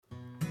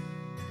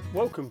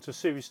Welcome to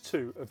Series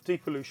 2 of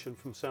Deepolution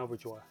from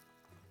Salvage Wire.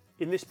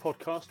 In this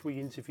podcast, we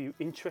interview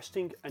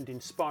interesting and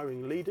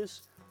inspiring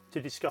leaders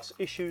to discuss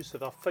issues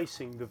that are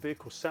facing the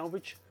vehicle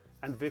salvage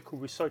and vehicle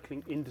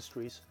recycling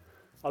industries,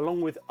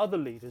 along with other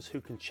leaders who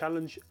can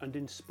challenge and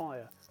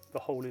inspire the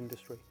whole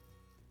industry.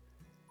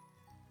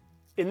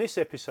 In this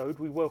episode,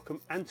 we welcome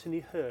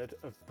Anthony Hurd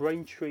of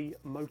Braintree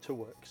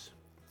Motorworks.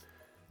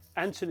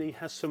 Anthony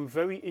has some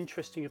very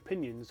interesting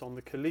opinions on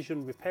the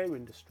collision repair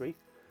industry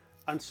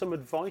and some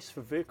advice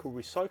for vehicle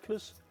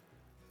recyclers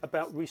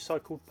about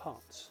recycled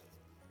parts.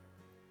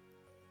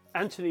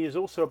 Anthony is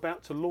also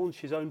about to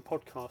launch his own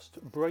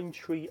podcast,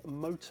 Braintree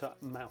Motor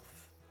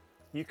Mouth.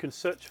 You can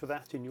search for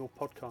that in your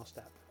podcast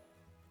app.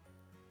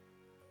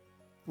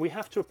 We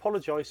have to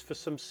apologise for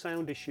some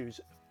sound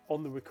issues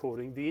on the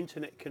recording. The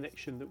internet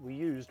connection that we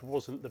used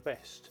wasn't the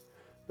best.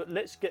 But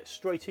let's get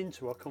straight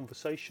into our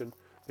conversation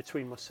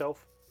between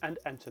myself and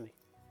Anthony.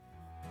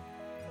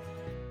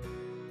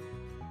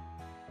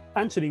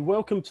 Anthony,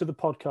 welcome to the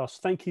podcast.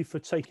 Thank you for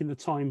taking the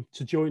time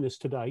to join us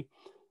today.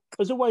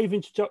 As a way of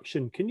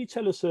introduction, can you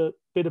tell us a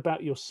bit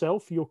about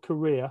yourself, your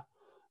career,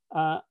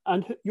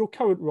 and your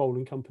current role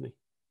in company?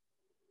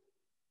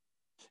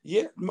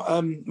 Yeah,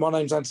 my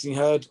name's Anthony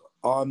Hurd.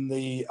 I'm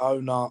the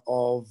owner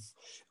of,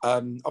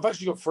 I've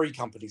actually got three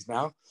companies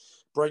now: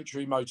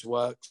 Braintree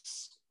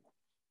Motorworks,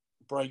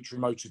 Braintree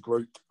Motor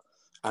Group,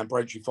 and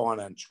Braintree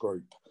Finance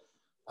Group.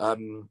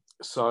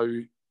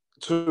 So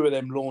two of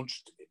them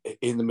launched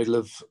in the middle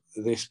of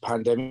this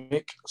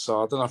pandemic.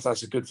 So I don't know if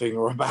that's a good thing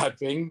or a bad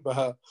thing,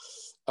 but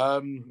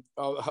I'm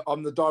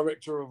the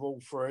director of all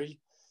three.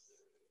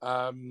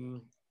 And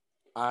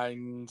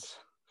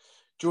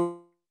do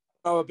you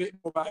know a bit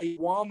more about each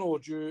one, or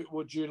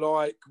would you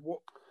like what?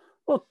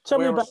 Well, tell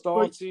me about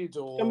Braintree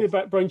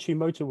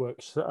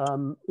Motorworks,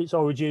 its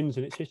origins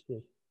and its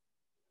history.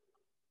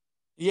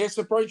 Yeah,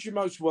 so Braintree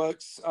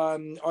Motorworks, I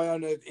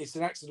own it's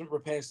an accident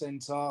repair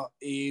centre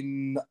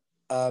in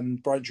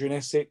Braintree in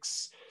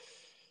Essex.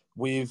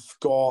 We've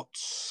got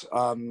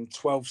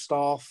 12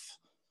 staff,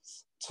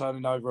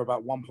 turning over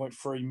about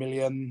 1.3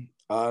 million,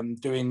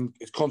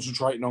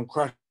 concentrating on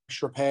crash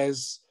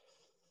repairs.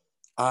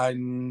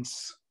 And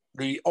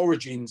the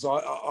origins,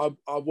 I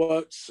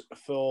worked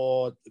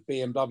for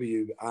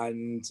BMW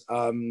and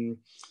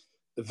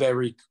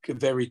very,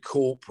 very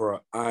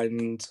corporate,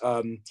 and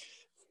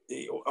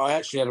I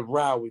actually had a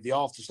row with the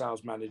after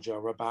sales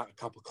manager about a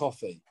cup of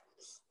coffee.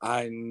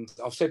 And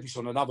I've said this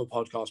on another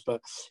podcast,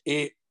 but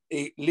it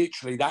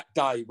literally that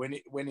day when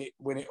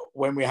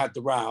we had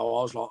the row,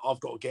 I was like, I've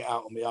got to get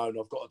out on my own.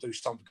 I've got to do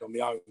something on my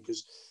own,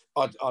 because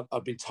I'd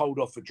been told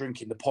off for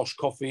drinking the posh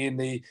coffee in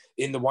the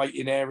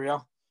waiting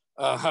area.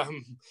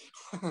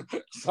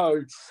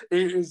 So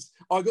it is.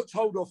 I got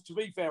told off. To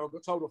be fair, I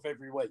got told off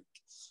every week.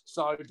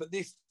 So, but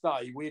this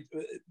day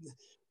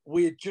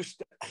we had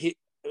just hit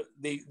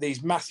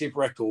these massive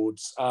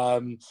records,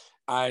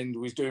 and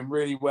was doing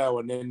really well.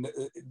 And then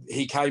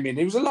he came in.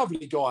 He was a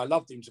lovely guy. I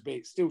loved him to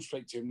bits. Still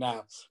speak to him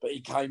now. But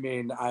he came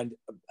in and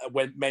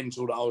went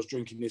mental that I was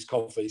drinking this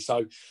coffee.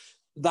 So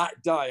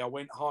that day I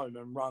went home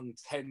and run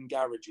 10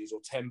 garages or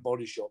 10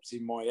 body shops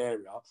in my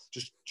area.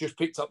 Just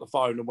picked up the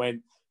phone and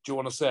went, "Do you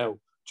want to sell?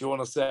 Do you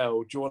want to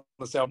sell? Do you want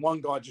to sell?" And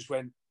one guy just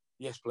went,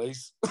 "Yes,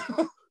 please."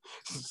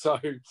 So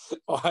it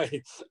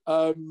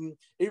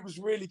was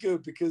really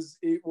good, because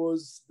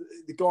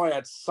the guy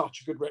had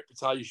such a good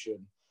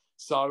reputation.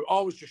 So I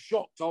was just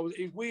shocked.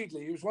 It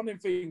was one of them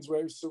things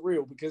where it was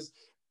surreal, because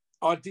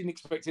I didn't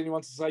expect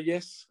anyone to say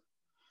yes.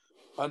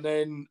 And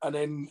then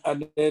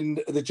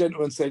the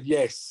gentleman said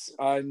yes.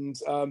 And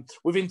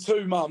within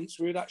 2 months,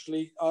 I'd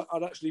actually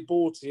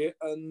bought it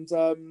and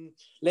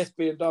left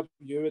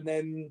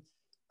BMW,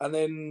 and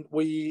then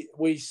we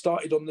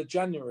started on the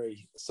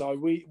January. So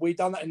we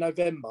done that in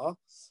November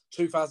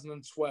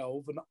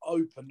 2012 and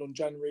opened on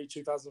January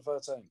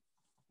 2013.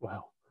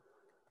 Wow.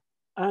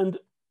 And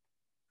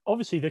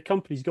obviously the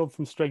company's gone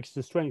from strength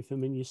to strength. I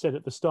mean, you said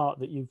at the start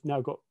that you've now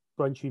got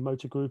Braintree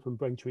Motor Group and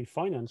Braintree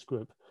Finance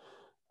Group.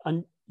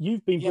 And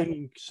you've been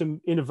bringing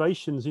some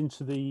innovations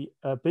into the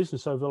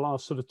business over the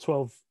last sort of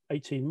 12,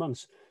 18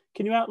 months.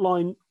 Can you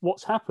outline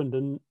what's happened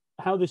and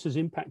how this has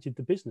impacted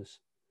the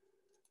business?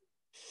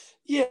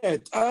 Yeah,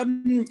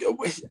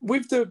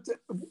 with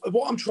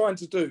what I'm trying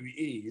to do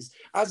is,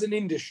 as an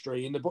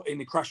industry in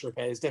the crash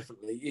repairs,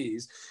 definitely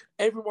is,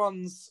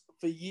 everyone's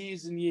for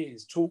years and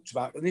years talked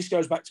about, and this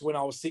goes back to when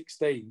I was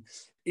 16,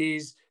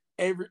 is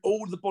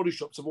all the body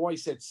shops have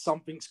always said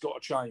something's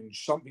got to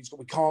change.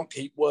 We can't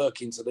keep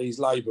working to these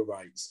labour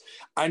rates.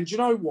 And you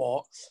know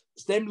what?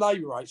 Them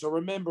labour rates, I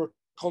remember a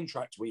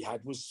contract we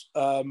had was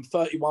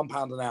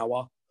 £31 an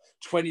hour,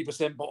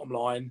 20% bottom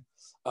line,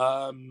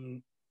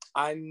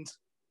 and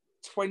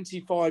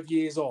 25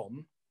 years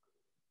on,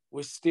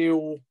 we're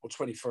still, or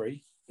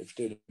 23, if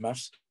you do the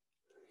maths,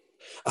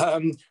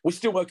 we're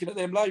still working at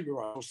them labour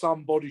rates, or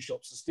some body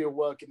shops are still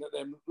working at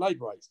them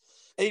labour rates,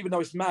 even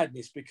though it's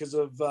madness because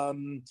of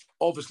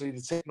obviously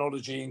the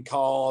technology in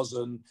cars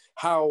and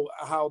how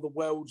the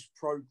world's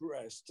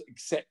progressed,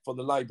 except for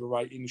the labour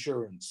rate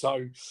insurance.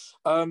 So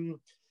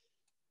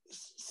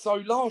So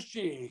last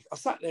year, I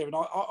sat there and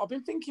I've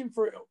been thinking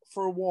for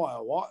a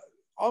while.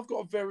 I've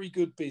got a very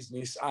good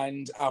business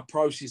and our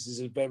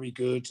processes are very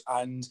good.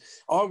 And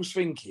I was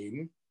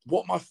thinking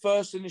what my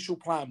first initial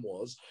plan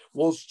was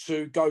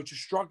to go to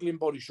struggling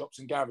body shops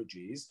and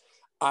garages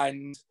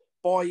and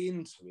buy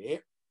into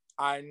it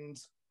and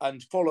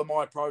follow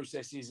my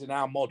processes and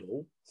our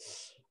model.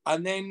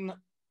 And then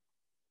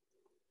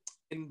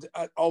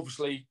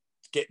obviously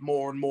get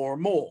more and more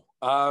and more.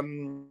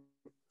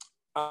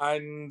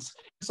 And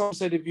someone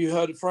said, have you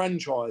heard of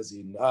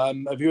franchising?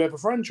 Have you ever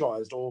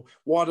franchised? Or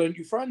why don't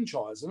you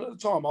franchise? And at the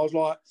time, I was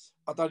like,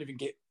 I don't even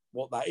get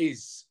what that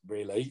is,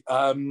 really.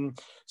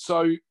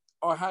 So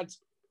I had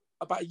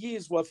about a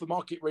year's worth of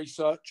market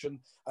research and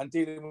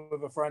dealing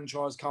with a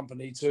franchise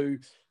company to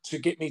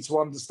get me to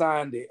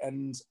understand it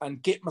and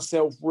get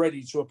myself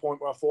ready to a point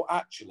where I thought,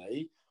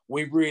 actually,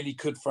 we really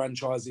could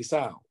franchise this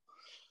out.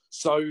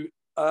 So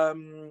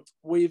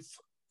we've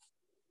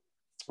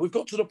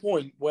got to the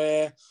point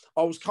where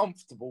I was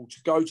comfortable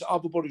to go to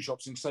other body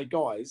shops and say,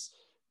 guys,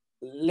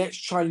 let's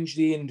change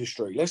the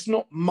industry. Let's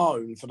not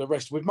moan for the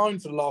rest. We've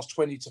moaned for the last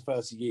 20 to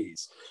 30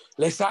 years.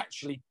 Let's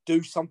actually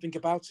do something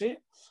about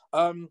it.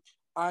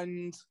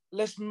 And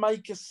let's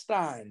make a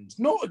stand,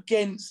 not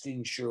against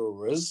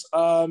insurers,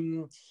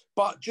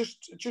 but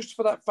just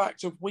for that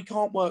fact of we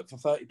can't work for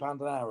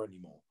 £30 an hour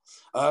anymore.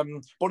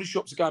 Body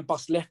shops are going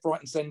bust left, right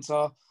and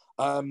centre.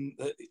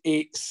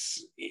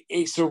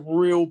 It's a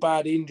real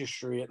bad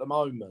industry at the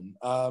moment.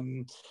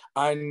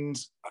 And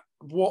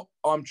what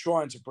I'm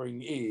trying to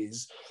bring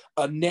is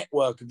a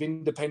network of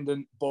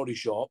independent body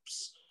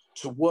shops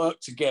to work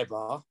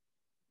together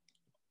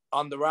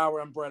under our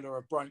umbrella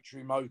of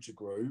Braintree Motor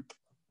Group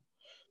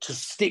to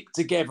stick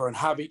together and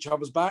have each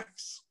other's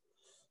backs.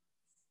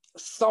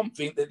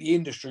 Something that the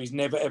industry's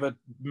never, ever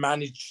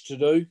managed to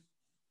do.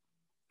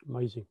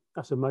 Amazing.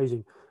 That's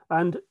amazing.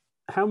 And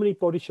how many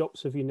body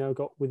shops have you now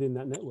got within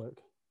that network?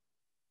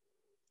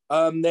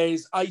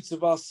 There's 8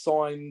 of us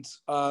signed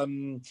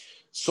and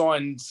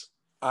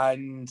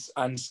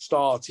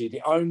started.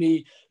 It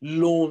only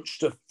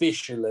launched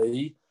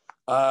officially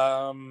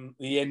the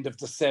end of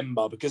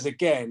December because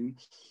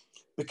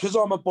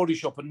I'm a body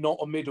shop and not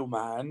a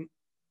middleman.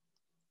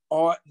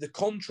 The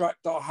contract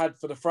that I had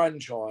for the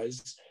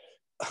franchise,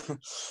 I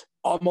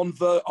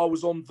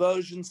was on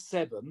version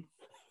 7,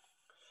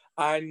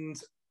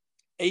 and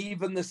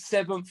even the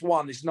 7th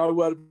one is no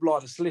word of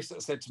lie. The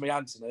solicitor said to me,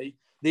 Anthony,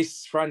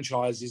 this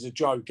franchise is a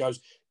joke. Goes,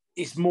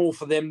 it's more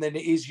for them than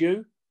it is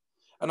you.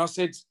 And I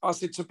said,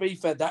 to be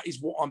fair, that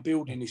is what I'm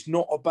building. It's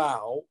not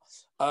about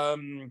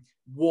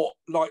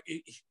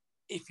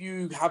if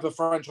you have a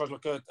franchise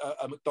like a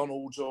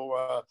McDonald's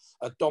or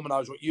a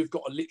Domino's, you've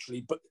got to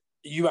literally, but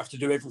you have to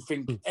do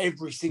everything,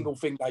 every single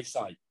thing they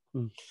say.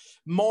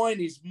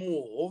 Mine is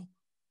more,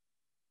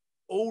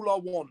 all I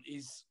want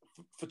is,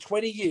 for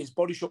 20 years,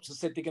 body shops have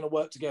said they're going to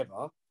work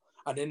together,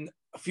 and then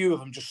a few of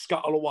them just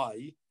scuttle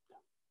away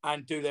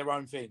and do their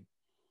own thing.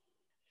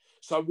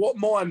 So what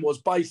mine was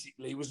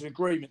basically was an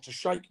agreement to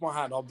shake my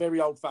hand. I'm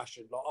very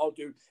old-fashioned. Like, I'll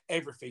do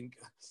everything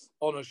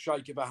on a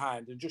shake of a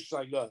hand and just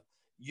say, look,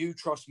 you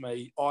trust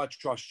me, I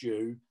trust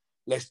you.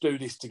 Let's do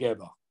this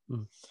together.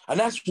 And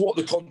that's what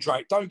the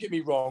contract, don't get me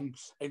wrong,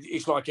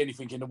 it's like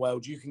anything in the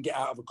world. You can get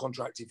out of a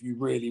contract if you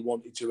really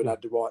wanted to and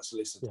had the right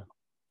solicitor.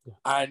 Yeah.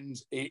 And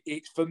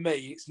it's for me,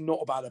 it's not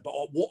about it. But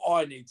what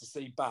I need to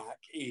see back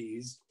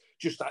is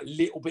just that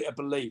little bit of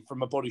belief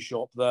from a body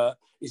shop that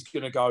is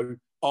going to go,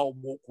 I'll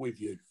walk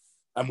with you.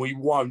 And we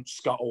won't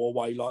scuttle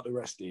away like the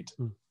rest did.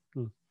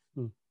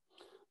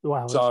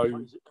 Wow,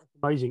 that's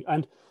amazing.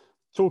 And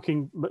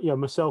talking,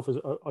 myself, as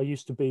I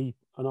used to be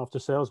an after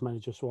sales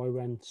manager, so I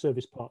ran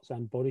service parts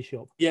and body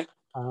shop. Yeah.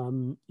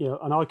 And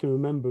I can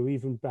remember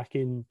even back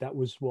in, that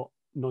was what,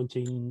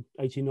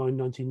 1989,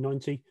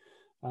 1990.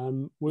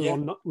 We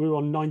were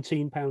on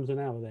 £19 an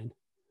hour then.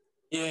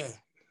 Yeah.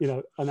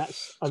 And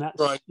that's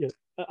right.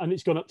 And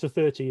it's gone up to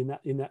 30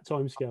 in that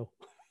time scale.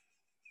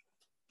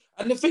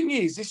 And the thing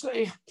is, it's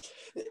like,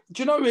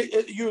 do you know,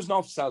 you as an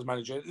after sales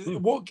manager,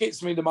 what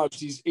gets me the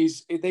most is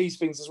these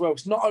things as well.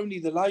 It's not only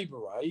the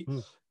labour rate,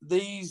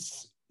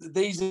 these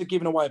are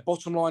giving away a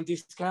bottom line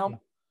discount,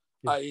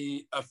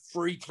 a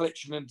free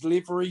collection and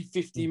delivery,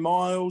 50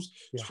 miles,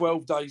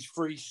 12 days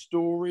free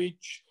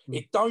storage.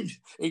 It don't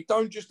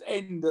just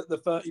end at the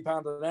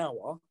 £30 an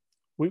hour.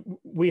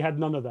 We had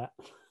none of that.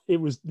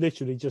 It was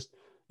literally just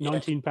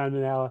 £19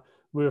 an hour.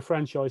 We were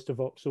franchised to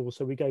Vauxhall,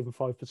 so we gave them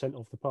 5%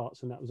 off the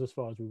parts, and that was as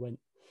far as we went.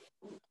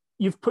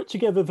 You've put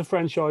together the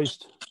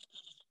franchised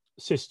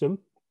system.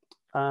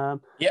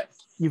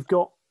 You've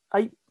got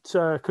 8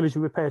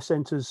 collision repair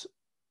centres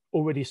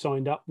already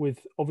signed up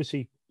with,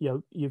 obviously,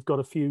 you've got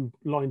a few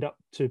lined up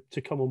to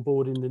come on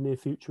board in the near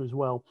future as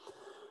well.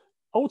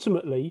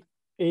 Ultimately,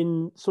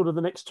 in sort of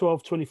the next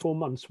 12, 24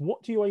 months,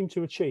 what do you aim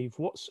to achieve?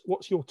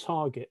 What's your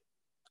target?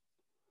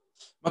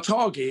 My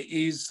target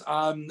is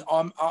I'm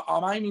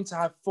aiming to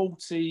have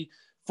 40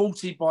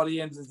 by the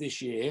end of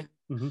this year.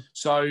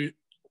 So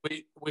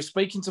we're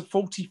speaking to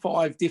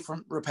 45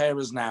 different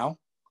repairers now.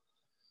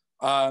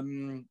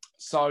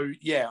 So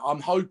yeah,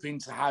 I'm hoping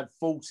to have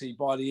 40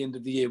 by the end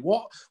of the year.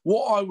 What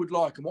I would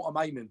like and what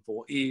I'm aiming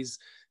for is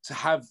to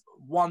have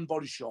one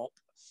body shop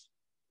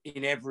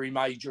in every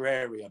major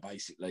area,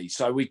 basically.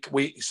 So we've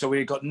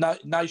got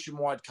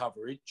nationwide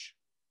coverage,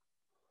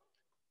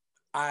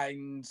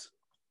 and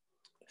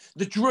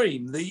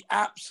the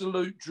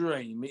absolute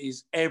dream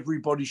is every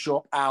body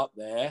shop out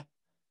there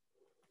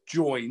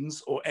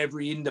joins, or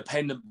every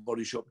independent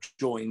body shop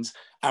joins,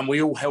 and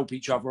we all help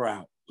each other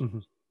out. Mm-hmm.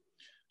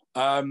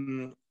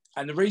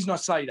 And the reason I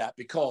say that,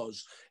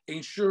 because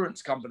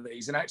insurance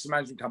companies and accident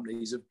management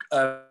companies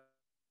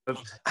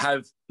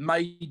have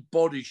made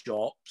body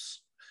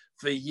shops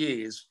for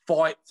years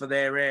fight for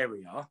their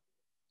area,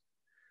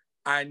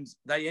 and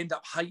they end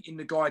up hating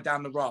the guy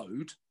down the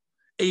road,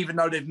 even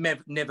though they've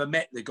never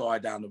met the guy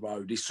down the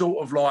road. It's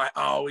sort of like,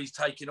 oh, he's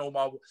taking all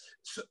my...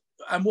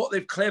 And what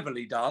they've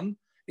cleverly done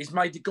is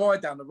made the guy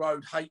down the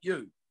road hate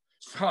you.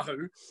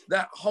 So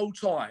that whole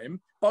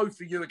time, both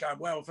of you are going,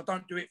 well, if I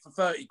don't do it for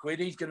 30 quid,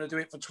 he's going to do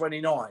it for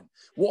 29.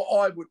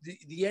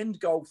 The end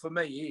goal for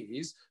me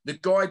is the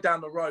guy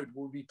down the road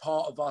will be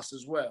part of us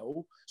as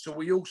well. So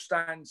we all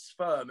stand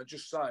firm and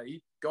just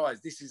say,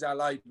 guys, this is our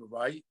labour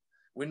rate.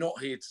 We're not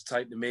here to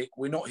take the mick.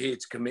 We're not here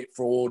to commit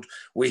fraud.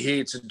 We're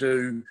here to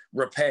do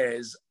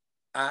repairs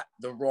at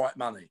the right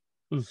money.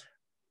 And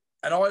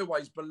I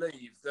always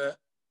believe that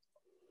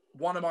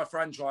one of my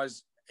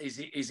franchise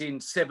is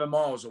in 7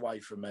 miles away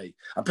from me.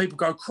 And people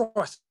go,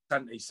 Christ,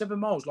 Anthony, 7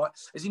 miles, like,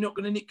 is he not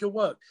going to nick your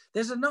work?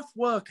 There's enough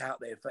work out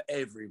there for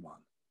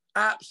everyone.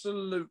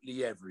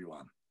 Absolutely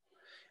everyone.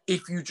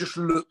 If you just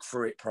look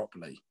for it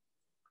properly.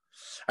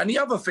 And the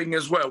other thing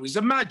as well is,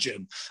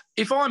 imagine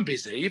if I'm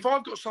busy, if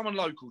I've got someone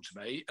local to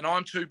me and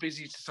I'm too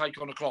busy to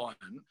take on a client,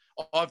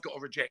 I've got to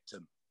reject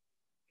them,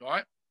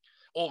 right?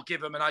 Or give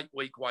them an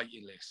 8-week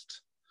waiting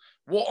list.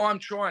 What I'm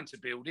trying to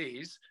build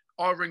is,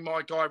 I ring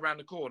my guy around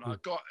the corner.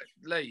 I've got,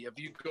 Lee,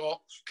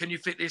 can you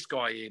fit this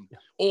guy in? Yeah.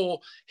 Or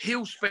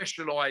he'll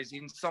specialise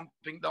in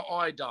something that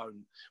I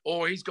don't.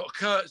 Or he's got a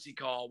courtesy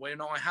car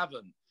when I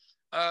haven't.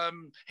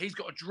 He's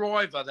got a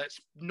driver that's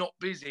not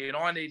busy and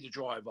I need a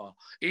driver.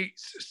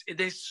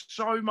 There's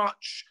so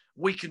much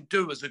we can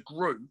do as a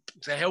group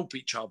to help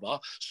each other.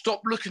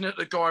 Stop looking at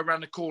the guy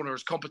around the corner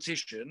as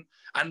competition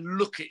and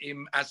look at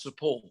him as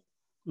support.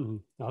 Mm-hmm.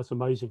 That's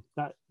amazing.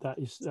 That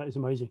is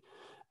amazing.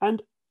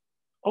 And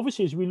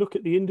obviously, as we look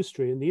at the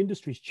industry, and the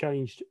industry's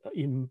changed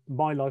in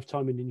my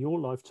lifetime and in your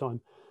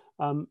lifetime,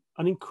 and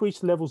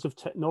increased levels of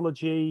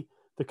technology,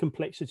 the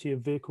complexity of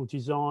vehicle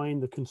design,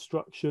 the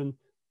construction,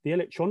 the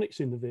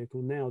electronics in the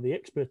vehicle now, the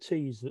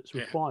expertise that's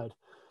required.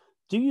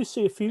 Do you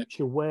see a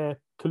future where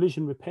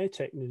collision repair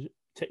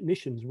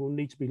technicians will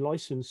need to be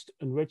licensed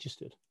and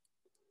registered?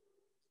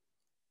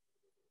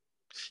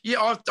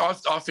 Yeah,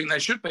 I think they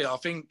should be. I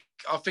think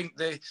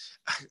the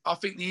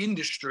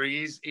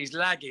industry is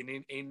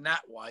lagging in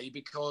that way,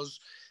 because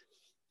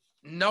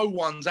no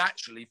one's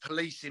actually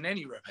policing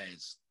any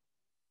repairs.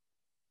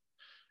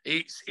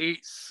 It's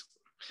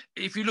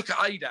if you look at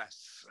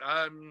ADAS,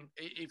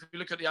 if you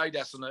look at the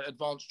ADAS on the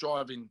advanced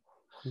driving,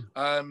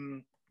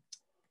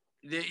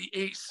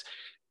 it's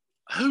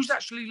who's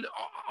actually.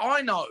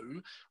 I know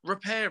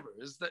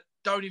repairers that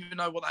don't even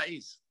know what that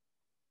is.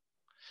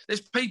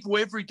 There's people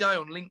every day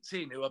on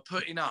LinkedIn who are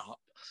putting up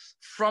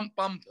front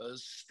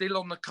bumpers still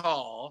on the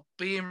car,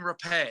 being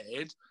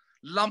repaired,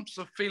 lumps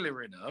of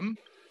filler in them,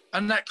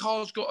 and that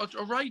car's got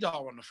a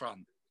radar on the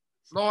front.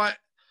 Like,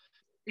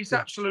 it's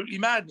absolutely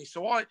madness.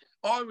 So I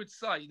would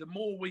say the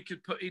more we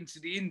could put into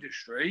the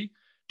industry,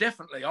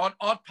 definitely,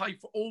 I'd pay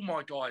for all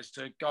my guys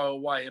to go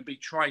away and be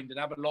trained and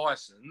have a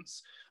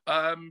license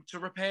to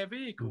repair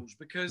vehicles,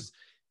 because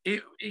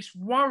it's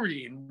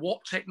worrying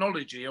what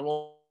technology are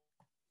on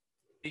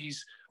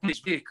these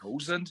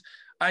vehicles, and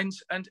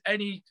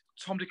any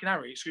Tom, Dick and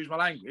Harry, excuse my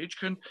language,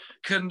 can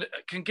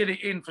get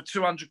it in for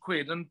 200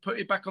 quid and put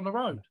it back on the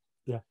road.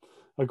 Yeah,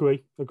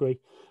 agree.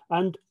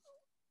 And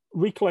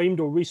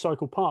reclaimed or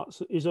recycled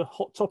parts is a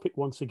hot topic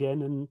once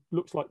again, and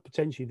looks like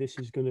potentially this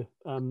is going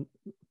to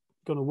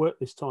work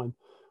this time.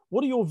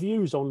 What are your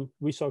views on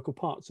recycled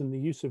parts and the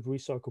use of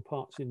recycled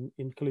parts in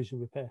collision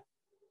repair?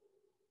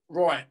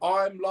 Right,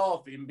 I'm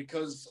laughing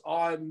because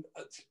I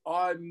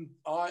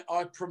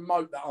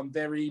promote that. I'm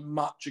very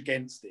much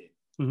against it.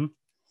 Mm-hmm.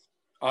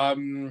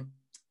 And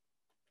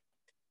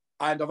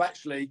I've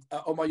actually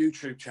on my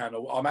YouTube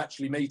channel, I'm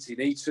actually meeting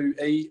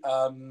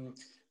E2E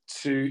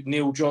to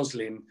Neil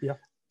Joslin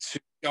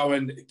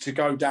to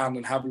go down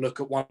and have a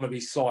look at one of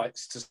his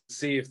sites to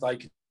see if they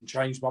can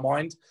change my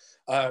mind.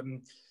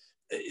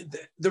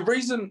 The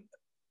reason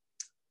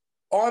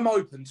I'm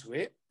open to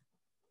it,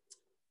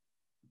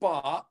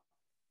 but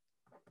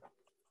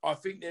I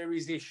think there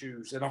is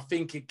issues, and I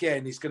think,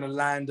 again, it's going to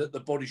land at the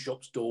body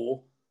shop's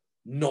door,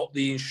 not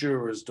the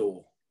insurer's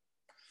door.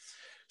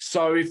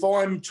 So if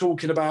I'm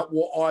talking about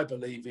what I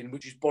believe in,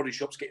 which is body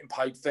shops getting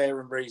paid fair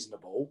and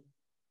reasonable,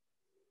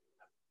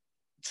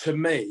 to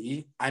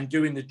me, and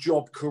doing the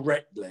job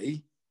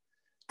correctly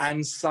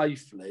and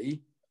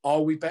safely, are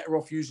we better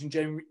off using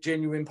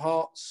genuine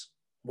parts?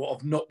 what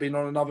have not been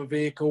on another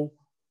vehicle?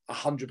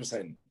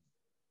 100%.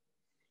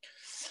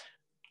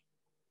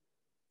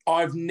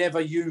 I've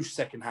never used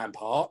second-hand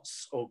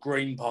parts or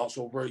green parts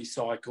or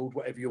recycled,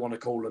 whatever you want to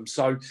call them.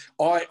 So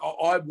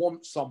I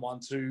want someone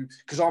to,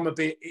 because I'm a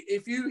bit,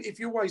 if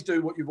you always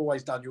do what you've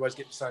always done, you always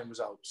get the same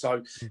result.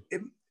 So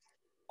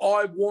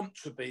I want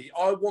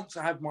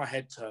to have my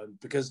head turned,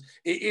 because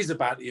it is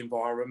about the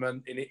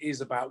environment and it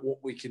is about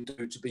what we can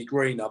do to be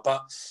greener.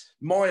 But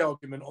my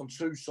argument on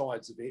two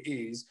sides of it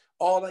is,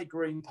 are they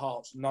green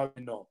parts? No,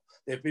 they're not.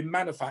 They've been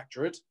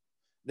manufactured.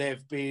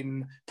 They've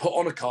been put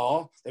on a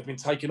car. They've been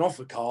taken off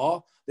a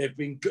car. They've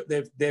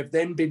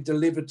then been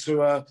delivered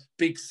to a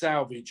big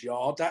salvage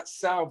yard. That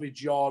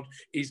salvage yard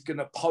is going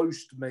to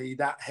post me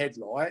that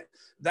headlight.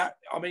 That,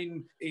 I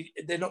mean,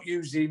 they're not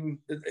using.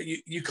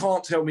 You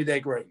can't tell me they're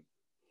green.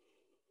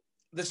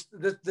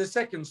 The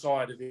second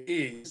side of it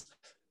is,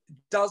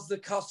 does the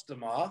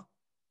customer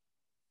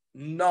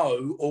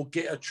know or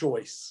get a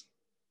choice?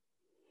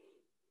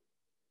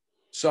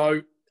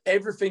 So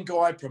everything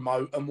I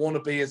promote and want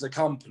to be as a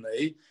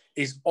company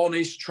is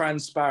honest,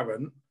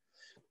 transparent.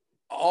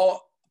 Are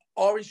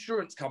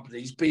insurance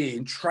companies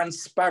being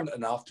transparent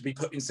enough to be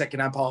putting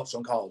second-hand parts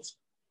on cars?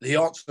 The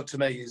answer to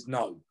me is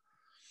no.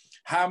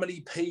 How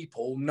many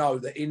people know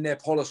that in their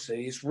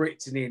policy, it's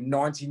written in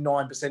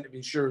 99% of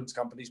insurance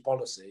companies'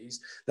 policies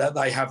that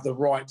they have the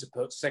right to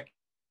put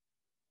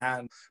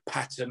second-hand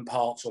pattern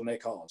parts on their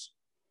cars?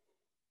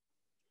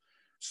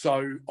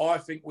 So I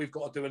think we've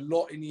got to do a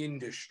lot in the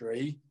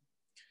industry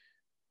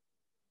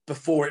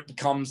before it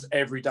becomes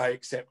everyday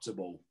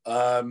acceptable.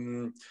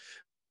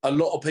 A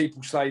lot of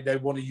people say they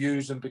want to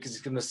use them because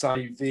it's going to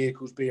save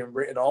vehicles being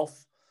written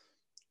off.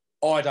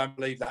 I don't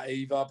believe that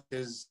either,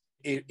 because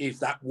if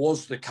that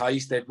was the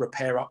case, they'd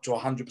repair up to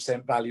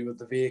 100% value of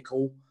the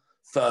vehicle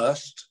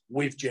first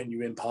with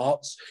genuine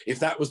parts. If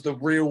that was the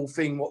real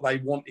thing, what they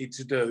wanted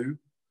to do,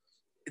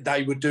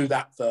 they would do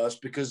that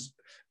first, because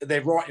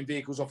they're writing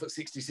vehicles off at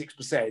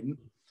 66%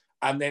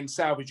 and then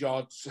salvage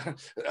yards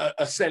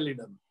are selling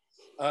them.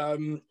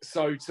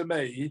 So to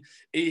me,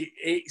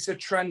 it's a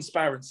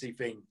transparency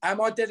thing. Am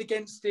I dead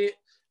against it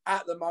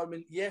at the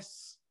moment?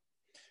 Yes.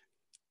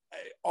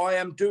 I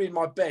am doing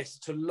my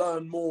best to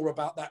learn more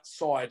about that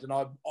side. And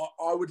I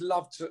would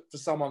love for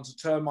someone to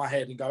turn my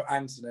head and go,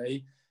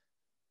 Anthony,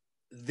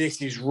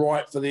 this is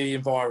right for the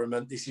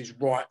environment. This is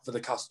right for the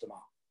customer.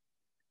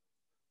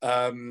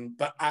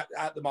 But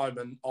at the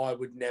moment, I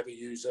would never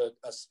use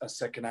a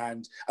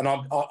second-hand. And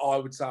I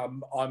would say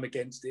I'm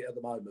against it at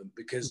the moment,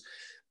 because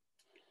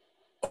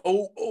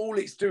all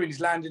it's doing is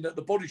landing at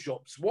the body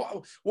shops.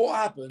 What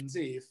happens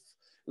if,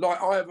 like,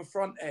 I have a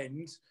front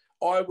end,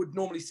 I would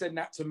normally send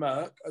that to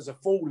Merck as a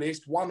full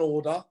list, one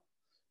order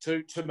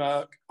to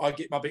Merck. I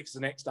get my bits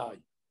the next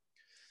day.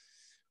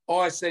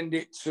 I send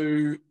it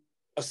to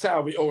a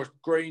salvage or a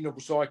green or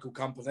recycle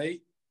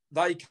company.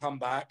 They come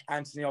back,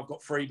 Anthony, I've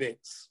got 3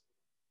 bits.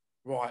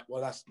 Right,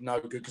 well, that's no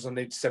good because I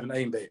need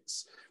 17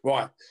 bits.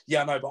 Right,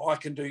 yeah, no, but I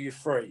can do you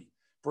 3.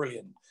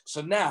 Brilliant.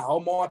 So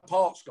now my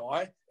parts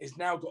guy has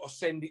now got to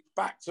send it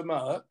back to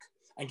Merck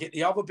and get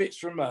the other bits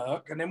from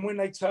Merck. And then when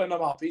they turn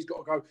them up, he's got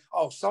to go,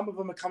 oh, some of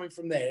them are coming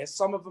from there.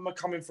 Some of them are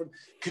coming from...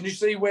 Can you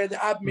see where the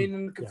admin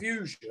and the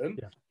confusion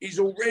is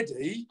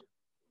already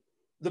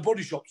the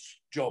body shop's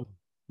job?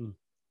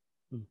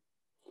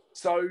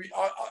 So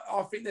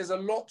I think there's a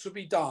lot to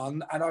be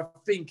done. And I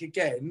think,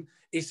 again,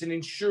 it's an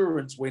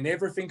insurance win.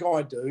 Everything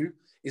I do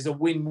is a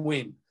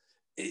win-win.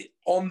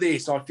 On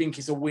this, I think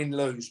it's a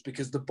win-lose,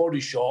 because the body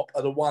shop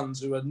are the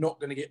ones who are not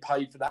going to get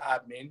paid for that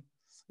admin.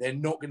 They're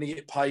not going to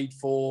get paid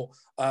for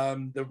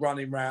the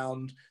running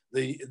around,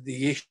 the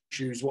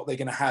issues, what they're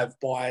going to have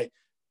by...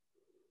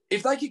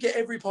 If they could get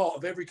every part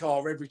of every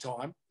car every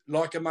time,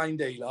 like a main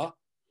dealer,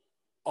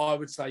 I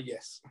would say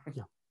yes.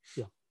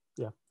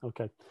 Yeah.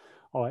 Okay.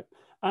 All right.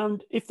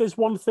 And if there's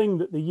one thing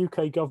that the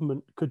UK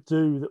government could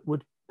do that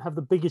would have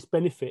the biggest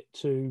benefit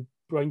to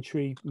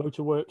Braintree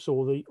Motorworks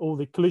or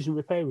the collision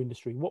repair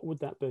industry, what would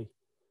that be?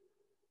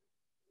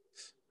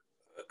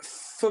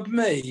 For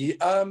me,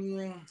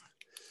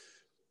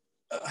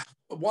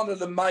 one of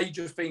the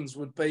major things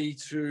would be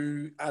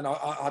to, and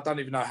I don't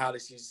even know how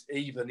this is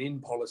even in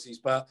policies,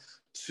 but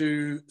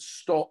to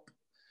stop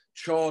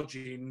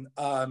charging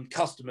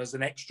customers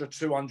an extra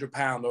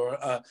 £200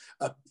 or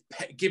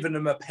giving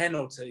them a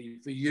penalty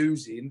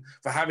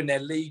for having their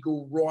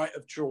legal right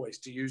of choice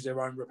to use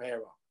their own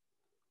repairer.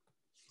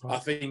 Right. I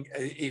think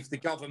if the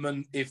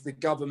government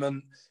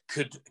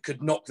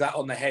could knock that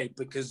on the head,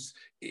 because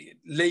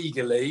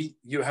legally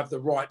you have the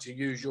right to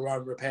use your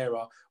own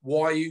repairer,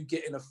 why are you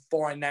getting a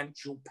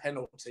financial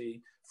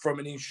penalty from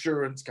an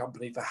insurance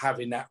company for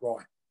having that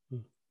right?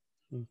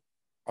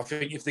 I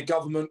think if the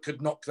government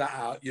could knock that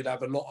out, you'd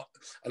have a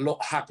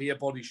lot happier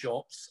body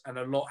shops and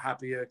a lot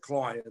happier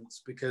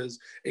clients, because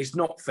it's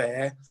not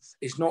fair,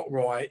 it's not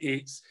right.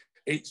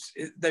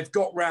 They've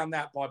got round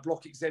that by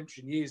block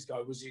exemption years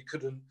ago. Was you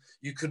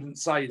couldn't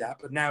say that,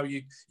 but now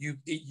you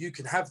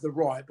can have the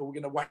right, but we're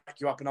going to whack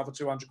you up another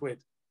 £200.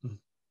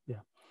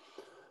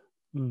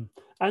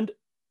 And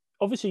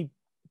obviously,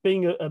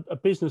 being a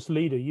business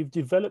leader, you've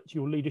developed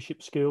your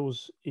leadership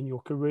skills in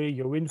your career,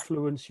 your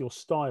influence, your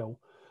style.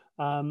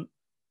 And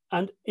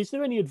is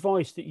there any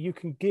advice that you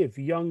can give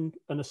young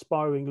and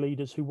aspiring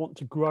leaders who want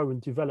to grow and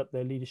develop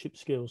their leadership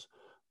skills?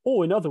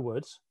 Or in other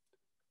words,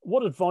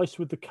 what advice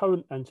would the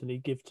current Anthony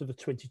give to the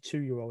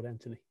 22-year-old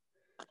Anthony?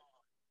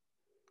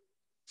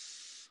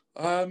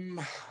 I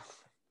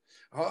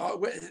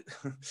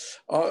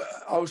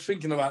was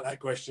thinking about that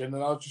question,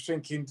 and I was just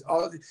thinking,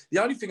 the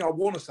only thing I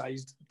want to say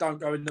is don't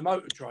go in the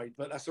motor trade,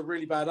 but that's a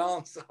really bad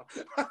answer.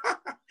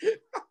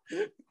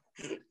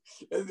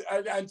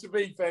 and to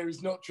be fair,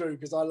 it's not true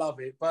because I love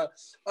it. But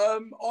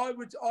I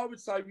would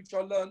say, which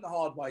I learned the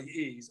hard way,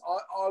 is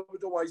I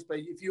would always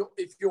be,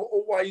 if you're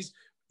always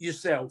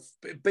yourself,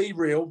 be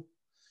real,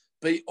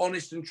 be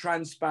honest and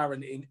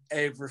transparent in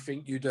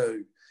everything you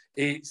do.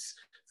 It's,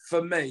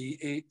 for me,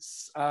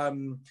 it's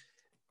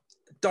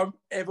don't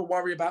ever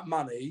worry about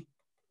money,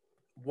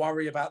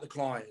 worry about the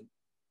client.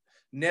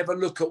 Never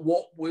look at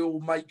what will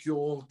make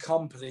your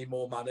company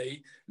more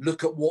money.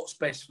 Look at what's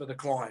best for the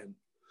client,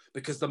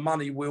 because the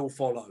money will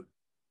follow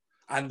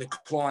and the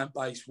client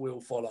base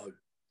will follow.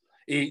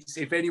 It's,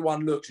 if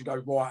anyone looks and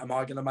goes, right, am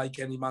I going to make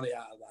any money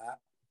out of that?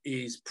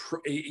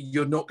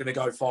 You're not going to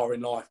go far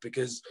in life,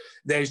 because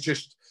there's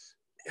just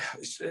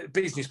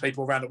business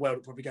people around the world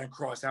are probably going,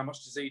 Christ, how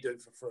much does he do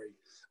for free?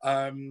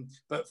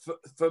 But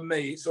for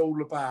me, it's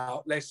all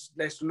about let's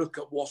look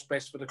at what's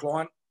best for the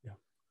client.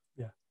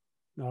 Yeah.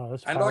 No,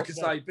 that's and powerful.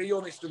 like I say, be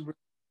honest and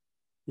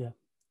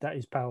that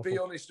is powerful. be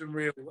honest and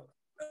real,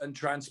 and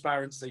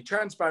transparency.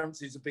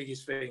 Transparency is the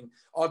biggest thing.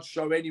 I'd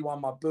show anyone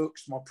my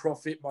books, my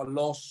profit, my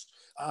loss,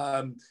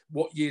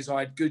 what years I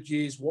had good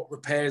years, what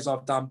repairs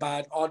I've done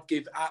bad. I'd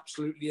give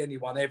absolutely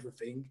anyone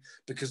everything,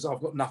 because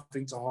I've got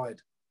nothing to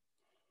hide.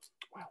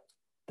 Wow,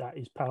 that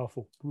is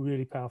powerful.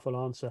 Really powerful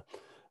answer.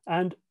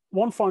 And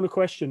one final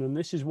question, and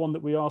this is one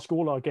that we ask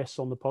all our guests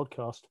on the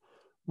podcast.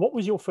 What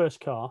was your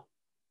first car,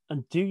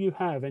 and do you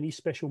have any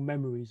special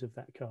memories of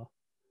that car?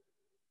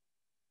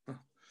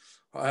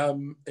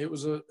 It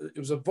was a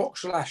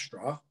Vauxhall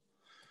Astra.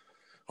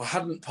 I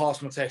hadn't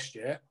passed my test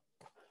yet.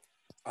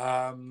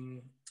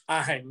 And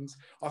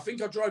I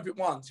think I drove it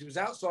once. It was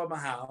outside my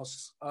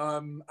house.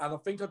 And I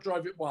think I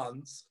drove it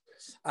once.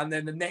 And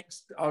then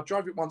I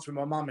drove it once with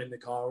my mum in the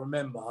car, I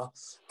remember.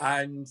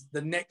 And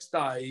the next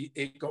day,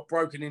 it got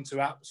broken into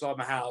outside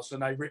my house,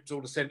 and they ripped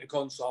all the centre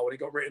console, and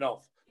it got written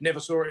off. Never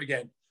saw it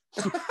again.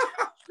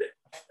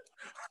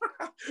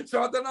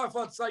 So I don't know if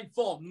I'd say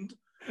fond.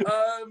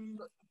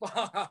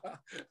 But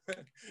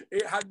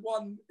it had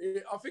one.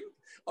 It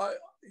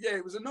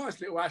was a nice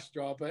little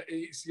Astra, but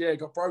it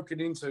got broken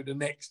into the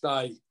next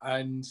day,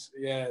 and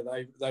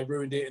they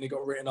ruined it, and it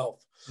got written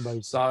off.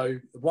 Amazing. So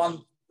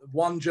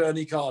one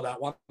journey car,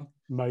 that one.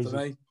 Amazing. For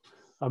me.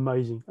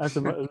 Amazing. That's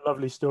a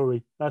lovely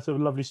story. That's a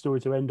lovely story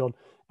to end on.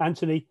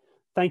 Anthony,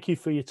 thank you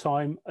for your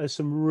time. There's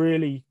some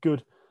really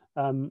good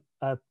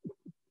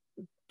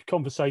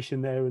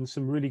conversation there, and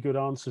some really good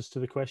answers to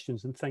the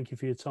questions. And thank you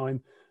for your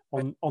time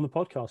on the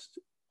podcast.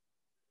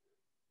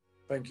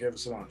 Thank you ever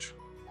so much.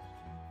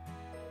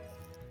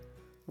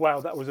 Wow,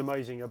 that was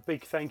amazing. A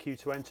big thank you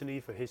to Anthony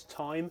for his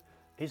time,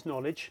 his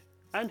knowledge,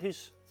 and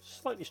his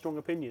slightly strong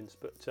opinions,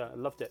 but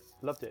loved it.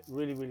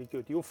 Really, really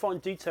good. You'll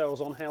find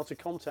details on how to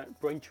contact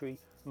Braintree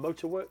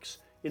Motorworks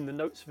in the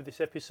notes for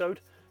this episode,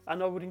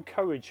 and I would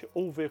encourage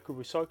all vehicle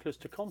recyclers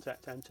to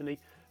contact Anthony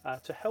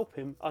to help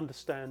him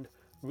understand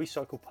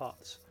recycle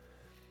parts.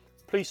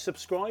 Please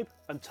subscribe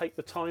and take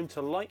the time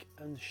to like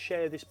and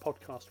share this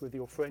podcast with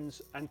your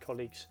friends and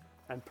colleagues,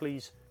 and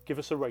please give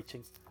us a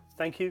rating.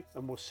 Thank you,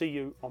 and we'll see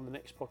you on the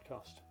next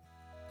podcast.